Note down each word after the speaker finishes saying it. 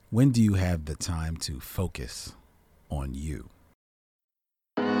When do you have the time to focus on you?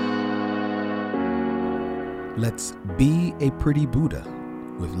 Let's be a pretty Buddha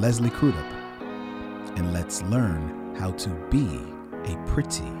with Leslie Crudup, and let's learn how to be a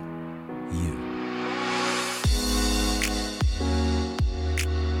pretty you.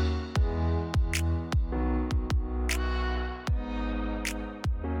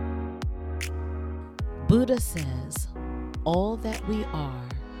 Buddha says, all that we are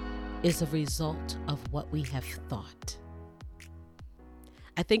is a result of what we have thought.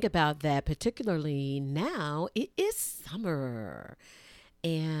 I think about that particularly now. It is summer,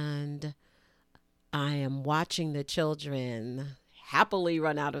 and I am watching the children happily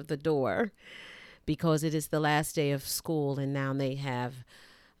run out of the door because it is the last day of school, and now they have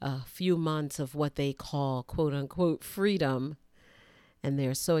a few months of what they call quote unquote freedom, and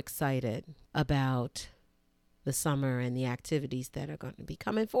they're so excited about the summer and the activities that are going to be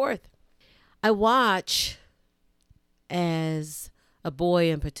coming forth. I watch as a boy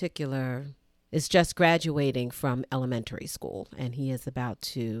in particular is just graduating from elementary school, and he is about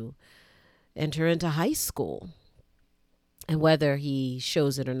to enter into high school. And whether he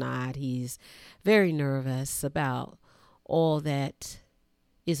shows it or not, he's very nervous about all that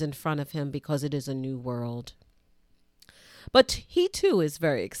is in front of him because it is a new world. But he too is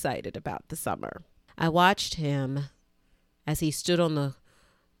very excited about the summer. I watched him as he stood on the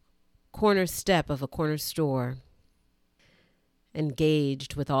corner step of a corner store,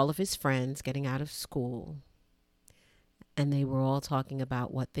 engaged with all of his friends getting out of school. And they were all talking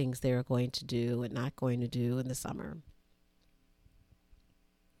about what things they were going to do and not going to do in the summer.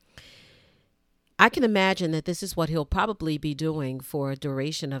 I can imagine that this is what he'll probably be doing for a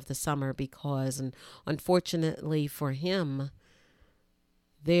duration of the summer because, unfortunately for him,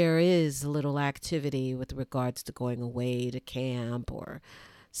 there is little activity with regards to going away to camp or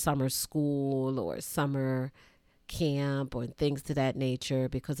summer school or summer camp or things to that nature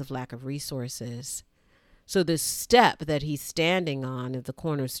because of lack of resources. So the step that he's standing on at the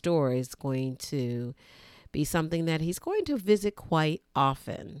corner store is going to be something that he's going to visit quite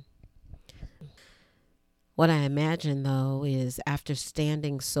often. What I imagine, though, is after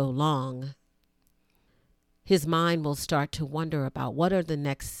standing so long, his mind will start to wonder about what are the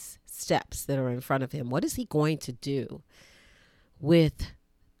next steps that are in front of him. What is he going to do with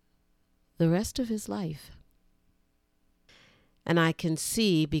the rest of his life? And I can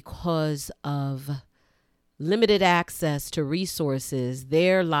see, because of limited access to resources,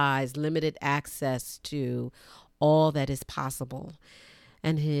 there lies limited access to all that is possible.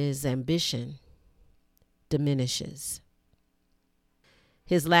 And his ambition diminishes.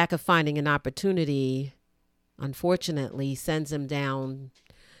 His lack of finding an opportunity, unfortunately, sends him down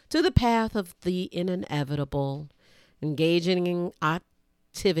to the path of the inevitable, engaging in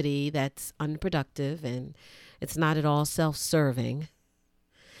activity that's unproductive and it's not at all self-serving.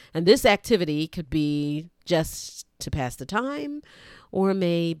 And this activity could be just to pass the time or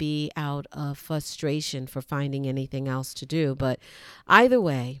maybe out of frustration for finding anything else to do. But either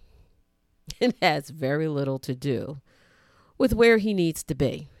way, it has very little to do with where he needs to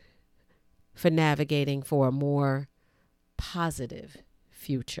be for navigating for a more positive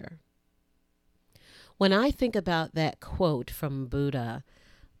future. When I think about that quote from Buddha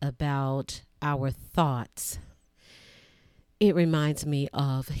about our thoughts, it reminds me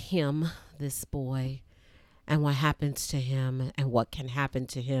of him, this boy, and what happens to him and what can happen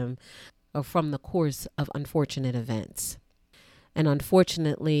to him from the course of unfortunate events. And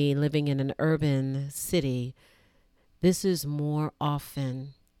unfortunately, living in an urban city, this is more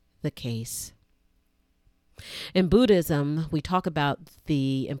often the case. In Buddhism, we talk about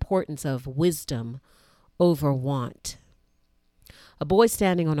the importance of wisdom over want. A boy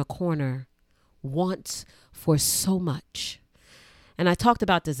standing on a corner wants for so much. And I talked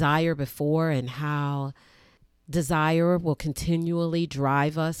about desire before and how desire will continually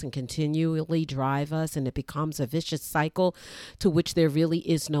drive us, and it becomes a vicious cycle to which there really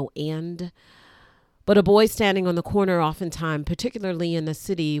is no end. But a boy standing on the corner, oftentimes, particularly in a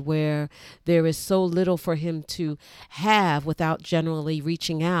city where there is so little for him to have without generally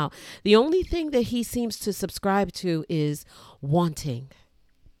reaching out, the only thing that he seems to subscribe to is wanting.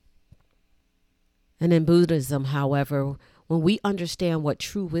 And in Buddhism, however, when we understand what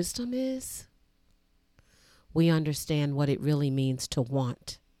true wisdom is, we understand what it really means to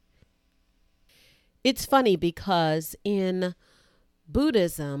want. It's funny because in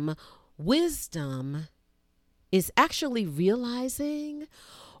Buddhism, wisdom is actually realizing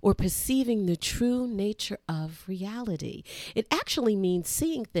or perceiving the true nature of reality. It actually means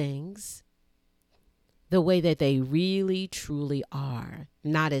seeing things the way that they really, truly are,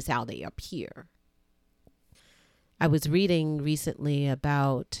 not as how they appear. I was reading recently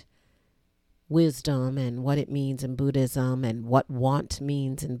about wisdom and what it means in Buddhism and what want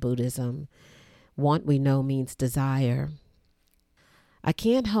means in Buddhism. Want, we know, means desire. I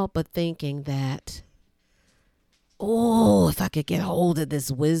can't help but thinking that, if I could get hold of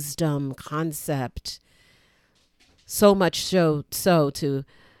this wisdom concept, so much so to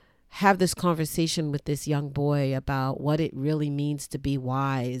have this conversation with this young boy about what it really means to be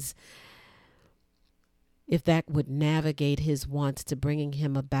wise, if that would navigate his wants to bringing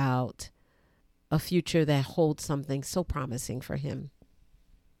him about a future that holds something so promising for him.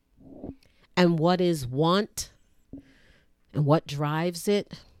 And what is want and what drives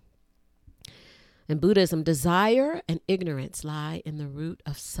it? In Buddhism, desire and ignorance lie in the root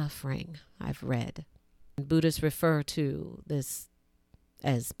of suffering, I've read. And Buddhists refer to this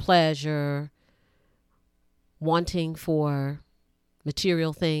as pleasure, wanting for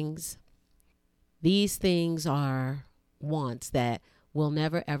material things. These things are wants that will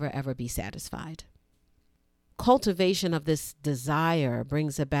never, ever, ever be satisfied. Cultivation of this desire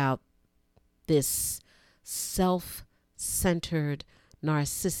brings about this self-centered,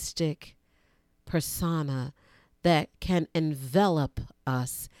 narcissistic persona that can envelop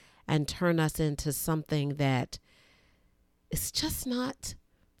us and turn us into something that is just not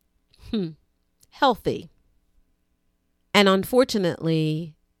healthy. And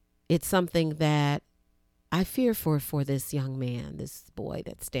unfortunately, it's something that I fear for this young man, this boy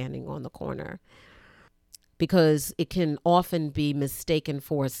that's standing on the corner, because it can often be mistaken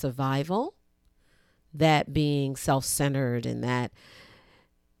for survival, that being self-centered and that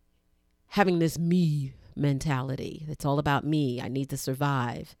having this me mentality. It's all about me. I need to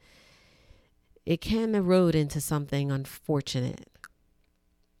survive. It can erode into something unfortunate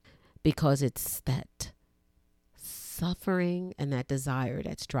because it's that suffering and that desire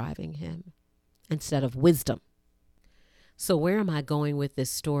that's driving him instead of wisdom. So where am I going with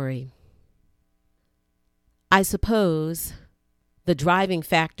this story? I suppose the driving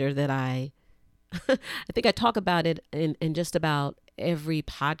factor that I think I talk about it in just about every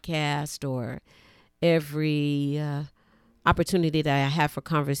podcast or every opportunity that I have for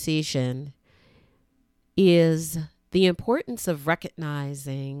conversation is the importance of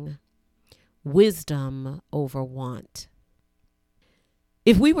recognizing wisdom over want.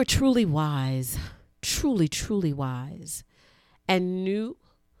 If we were truly wise, truly wise, and knew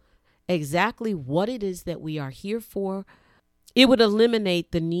exactly what it is that we are here for, it would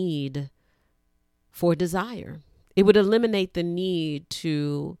eliminate the need for desire. It would eliminate the need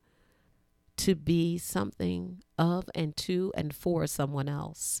to be something of and to and for someone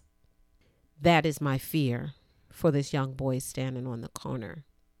else. That is my fear for this young boy standing on the corner,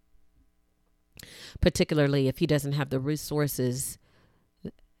 particularly if he doesn't have the resources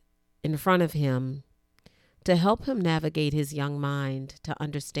in front of him to help him navigate his young mind to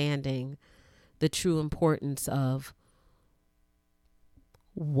understanding the true importance of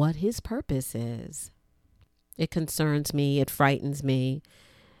what his purpose is. It concerns me, it frightens me,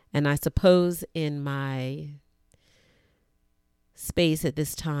 and I suppose in my space at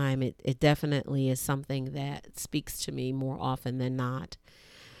this time, it definitely is something that speaks to me more often than not.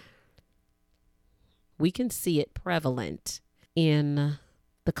 We can see it prevalent in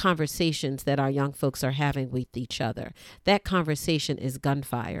the conversations that our young folks are having with each other. That conversation is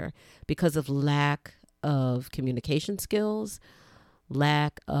gunfire because of lack of communication skills,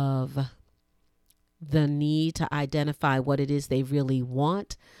 lack of the need to identify what it is they really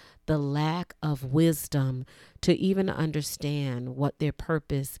want, the lack of wisdom to even understand what their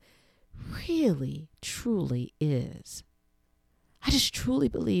purpose really, truly is. I just truly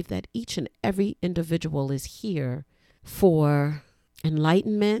believe that each and every individual is here for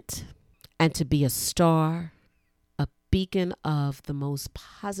enlightenment and to be a star, a beacon of the most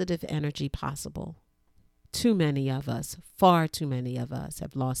positive energy possible. Too many of us, far too many of us,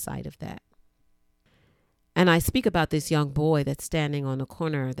 have lost sight of that. And I speak about this young boy that's standing on a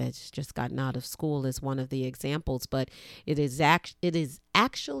corner that's just gotten out of school as one of the examples, but it is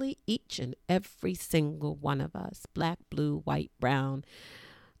actually each and every single one of us, black, blue, white, brown,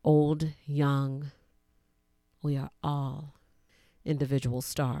 old, young. We are all individual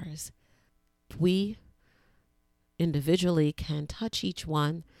stars. We individually can touch each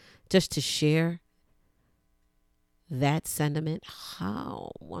one just to share that sentiment.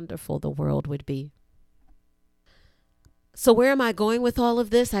 How wonderful the world would be. So where am I going with all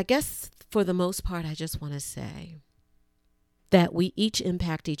of this? I guess for the most part, I just want to say that we each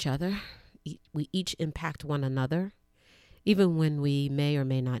impact each other. We each impact one another, even when we may or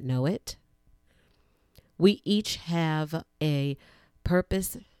may not know it. We each have a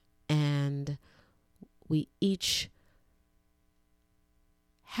purpose, and we each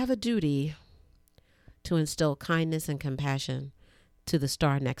have a duty to instill kindness and compassion to the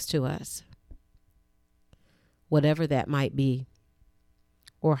star next to us, whatever that might be,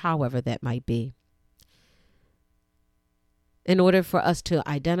 or however that might be. In order for us to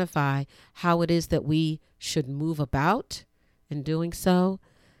identify how it is that we should move about in doing so,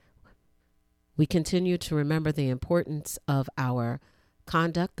 we continue to remember the importance of our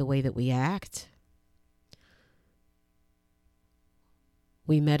conduct, the way that we act.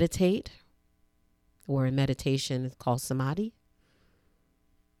 We meditate, or in meditation it's called samadhi,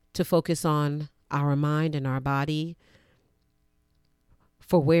 to focus on our mind and our body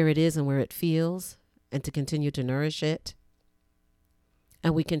for where it is and where it feels, and to continue to nourish it.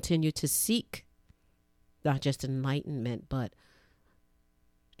 And we continue to seek not just enlightenment, but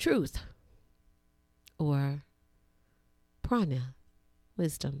truth, or prana,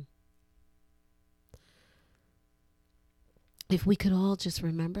 wisdom. If we could all just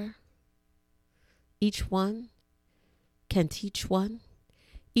remember, each one can teach one.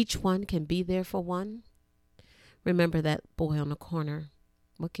 Each one can be there for one. Remember that boy on the corner.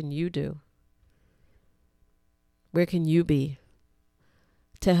 What can you do? Where can you be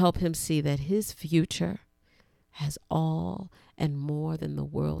to help him see that his future has all and more than the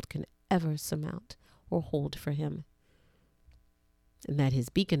world can ever surmount or hold for him, and that his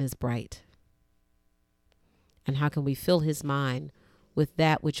beacon is bright? And how can we fill his mind with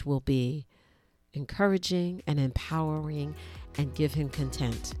that which will be encouraging and empowering and give him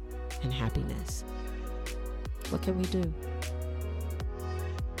content and happiness? What can we do?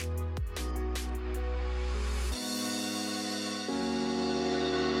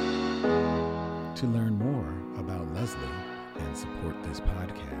 To learn more about Leslie and support this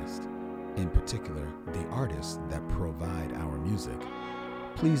podcast, in particular the artists that provide our music,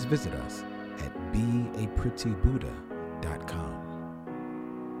 please visit us at beaprettybuddha.com.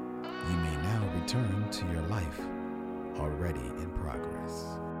 You may now return to your life already in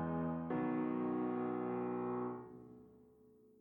progress.